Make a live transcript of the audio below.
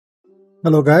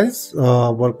Hello guys,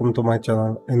 welcome to my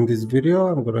channel. In this video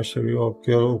I'm going to show you a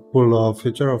cool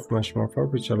feature of Mesh Morpher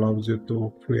which allows you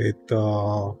to create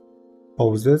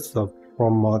poses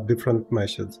from different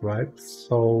meshes, right?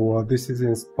 So this is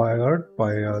inspired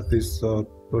by this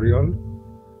tutorial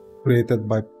created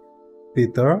by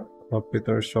Peter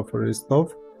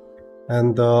Shoferistov,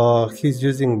 and he's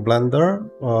using Blender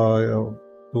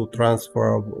to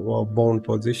transfer a bone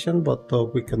position, but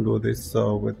we can do this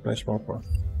with Mesh Morpher.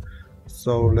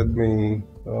 So let me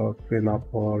clean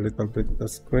up a little bit the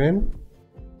screen,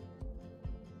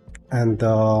 and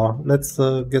let's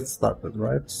get started,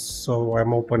 right? So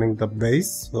I'm opening the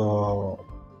base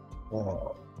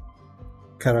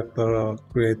character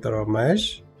creator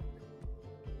mesh,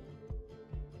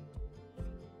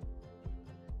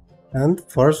 and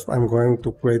first I'm going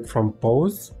to create from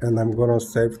pose, and I'm gonna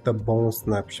save the bone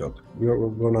snapshot. We're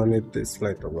gonna need this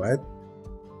later, right?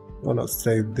 I'm gonna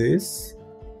save this,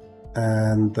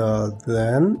 and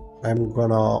then I'm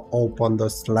gonna open the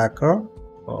slacker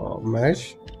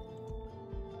mesh,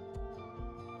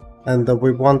 and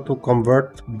we want to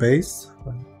convert base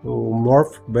to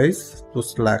morph base to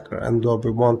slacker, and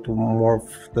we want to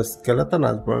morph the skeleton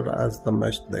as well as the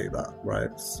mesh data,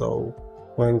 right? So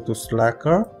going to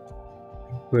slacker,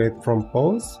 create from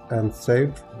pose, and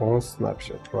save bone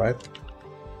snapshot, right?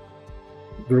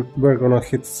 We're gonna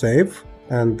hit save.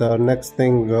 And the next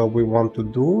thing we want to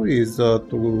do is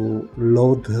to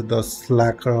load the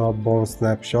slacker bone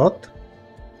snapshot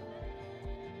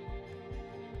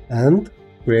and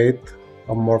create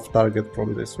a morph target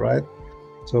from this, right?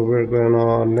 So we're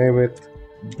gonna name it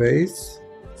base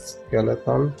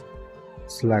skeleton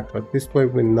slacker. This way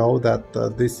we know that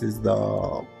this is the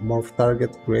morph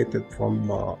target created from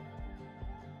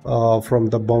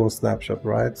the bone snapshot,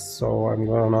 right? So I'm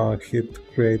gonna hit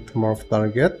create morph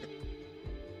target.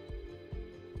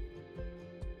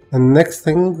 And next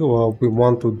thing we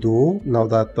want to do, now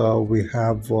that we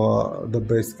have the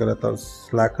base skeleton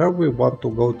slacker, we want to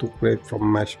go to create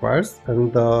from mesh wires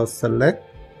and select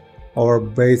our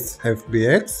base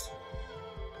FBX.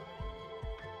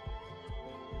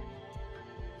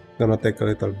 Gonna take a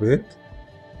little bit,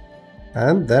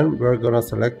 and then we're gonna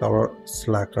select our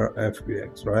slacker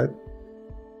FBX, right?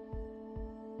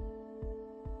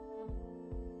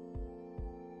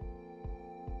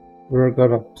 We're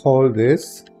gonna call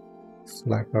this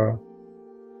slacker.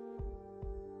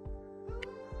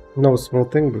 No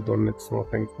smoothing, we don't need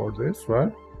smoothing for this,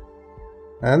 right?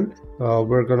 And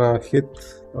we're gonna hit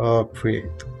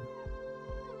create.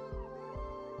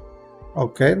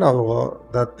 Okay, now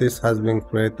that this has been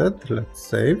created, let's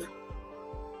save.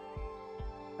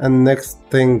 And next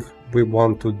thing we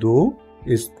want to do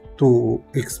is to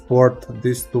export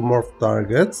these two morph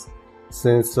targets,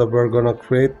 since we're gonna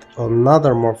create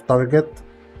another morph target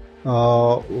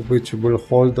which will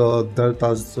hold the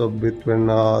deltas between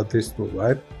these two,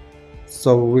 right?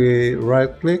 So we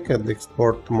right click and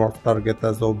export morph target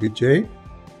as OBJ,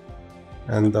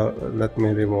 and let me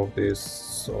remove this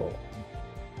so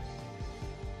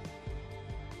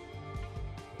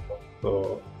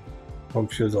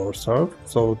confuse ourselves.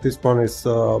 So this one is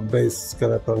base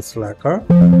skeleton slacker.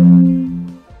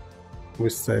 We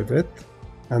save it,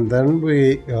 and then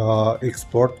we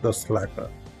export the slacker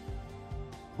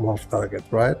morph target,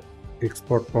 right?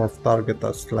 Export morph target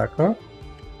as slacker.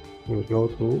 We'll go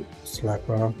to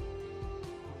slacker.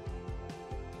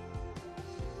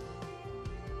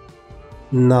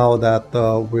 Now that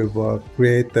we've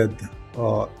created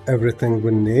everything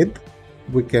we need,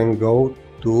 we can go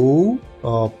to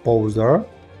poser,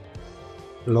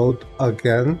 load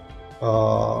again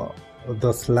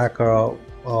the slacker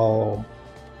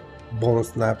bone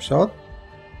snapshot,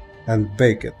 and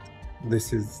bake it.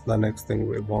 This is the next thing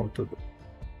we want to do.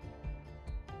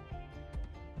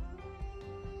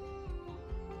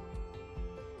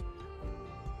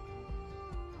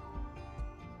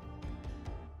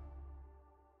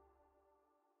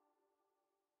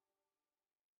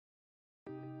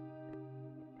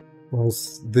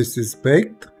 Once this is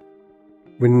baked,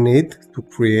 we need to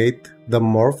create the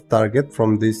morph target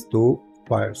from these two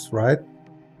files, right?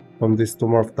 From these two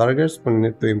morph targets, we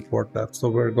need to import that. So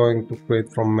we're going to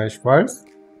create from mesh files,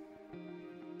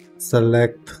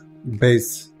 select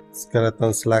base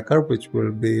skeleton slacker, which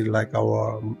will be like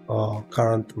our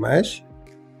current mesh,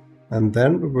 and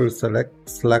then we will select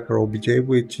slacker OBJ,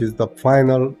 which is the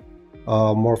final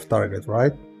morph target,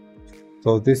 right?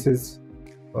 So this is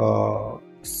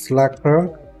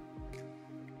slacker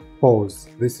pose.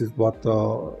 This is what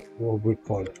we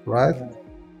call it, right?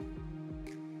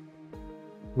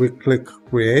 We click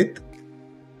create,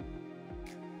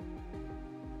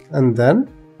 and then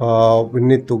we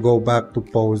need to go back to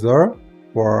poser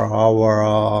for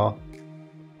our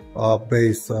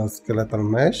base skeletal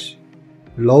mesh,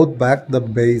 load back the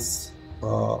base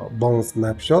bone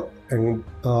snapshot and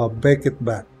bake it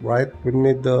back, right? We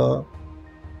need to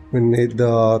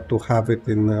have it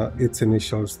in its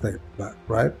initial state back,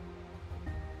 right?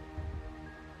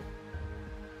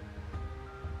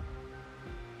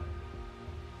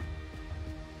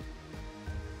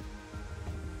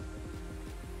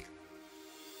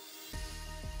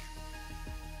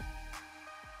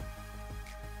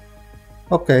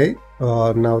 Okay,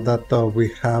 now that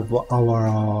we have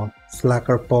our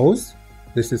slacker pose,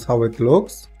 this is how it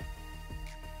looks.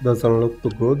 Doesn't look too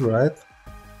good, right?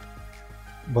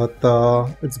 But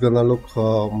it's gonna look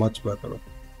much better.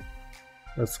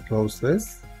 Let's close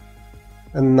this.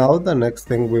 And now the next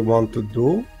thing we want to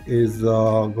do is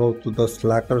go to the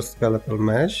slacker skeletal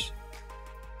mesh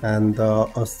and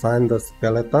assign the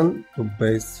skeleton to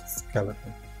base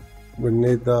skeleton. We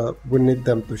need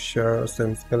them to share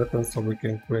same skeleton so we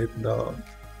can create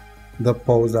the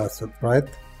pose asset, right?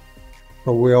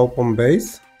 So we open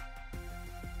base,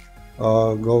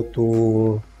 go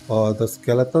to the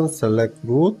skeleton, select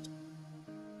root.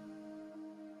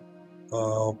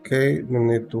 Okay, we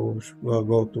need to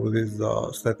go to these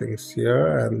settings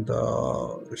here and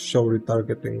show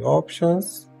retargeting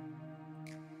options.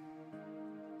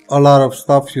 A lot of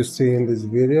stuff you see in this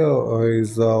video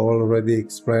is already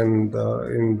explained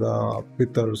in the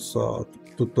Peter's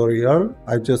tutorial.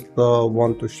 I just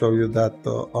want to show you that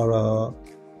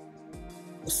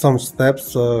some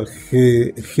steps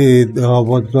he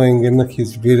was doing in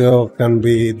his video can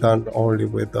be done only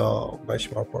with Mesh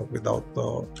Morpher without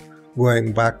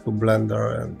going back to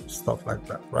Blender and stuff like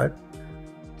that, right?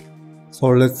 So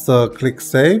let's click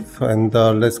save and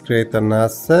let's create an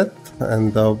asset,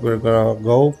 and we're gonna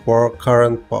go for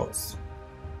current pose,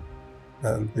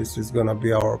 and this is gonna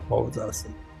be our pose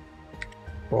asset.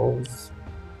 Pose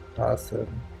asset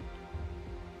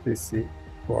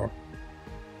PC4.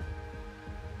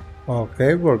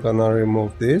 Okay, we're gonna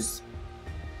remove this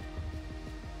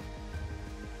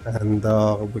and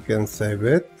we can save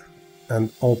it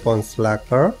and open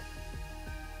slacker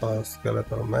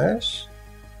skeletal mesh.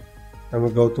 And we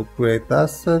go to create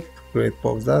asset, create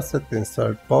pose asset,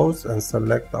 insert pose, and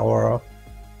select our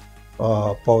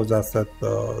pose asset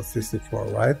CC4,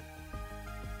 right?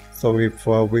 So if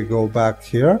we go back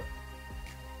here,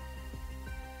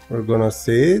 we're gonna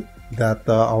see that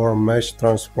our mesh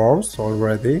transforms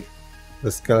already,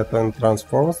 the skeleton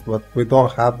transforms, but we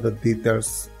don't have the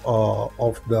details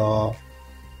of the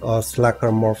slacker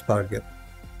morph target.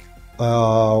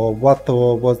 What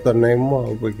was the name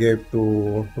we gave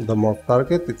to the morph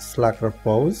target? It's slacker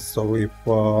pose. So if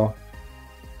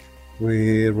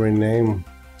we rename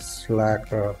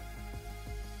slacker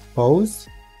pose,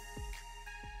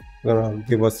 gonna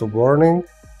give us a warning,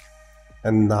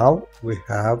 and now we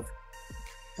have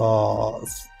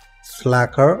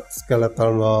slacker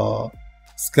skeleton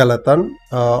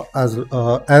as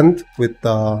end with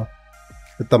the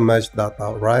mesh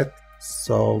data, right?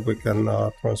 So we can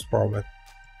transform it.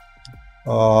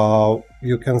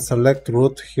 You can select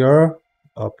root here,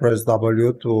 press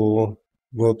W to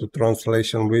go to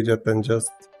translation widget and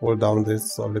just pull down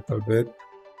this a little bit,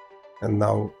 and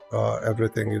now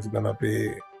everything is gonna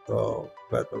be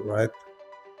better, right?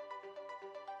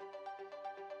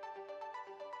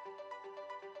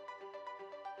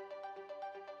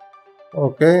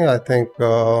 Okay, I think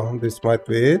this might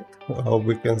be it.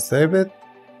 We can save it,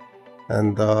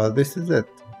 and this is it.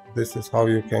 This is how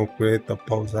you can create a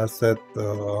pose asset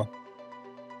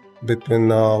between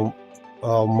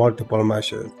multiple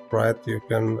meshes, right? You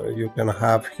can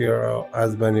have here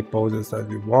as many poses as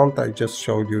you want. I just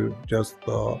showed you just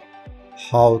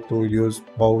how to use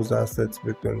pose assets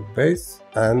between base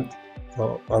and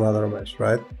another mesh,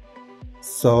 right?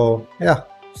 So yeah,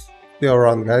 see you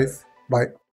around, guys. Bye.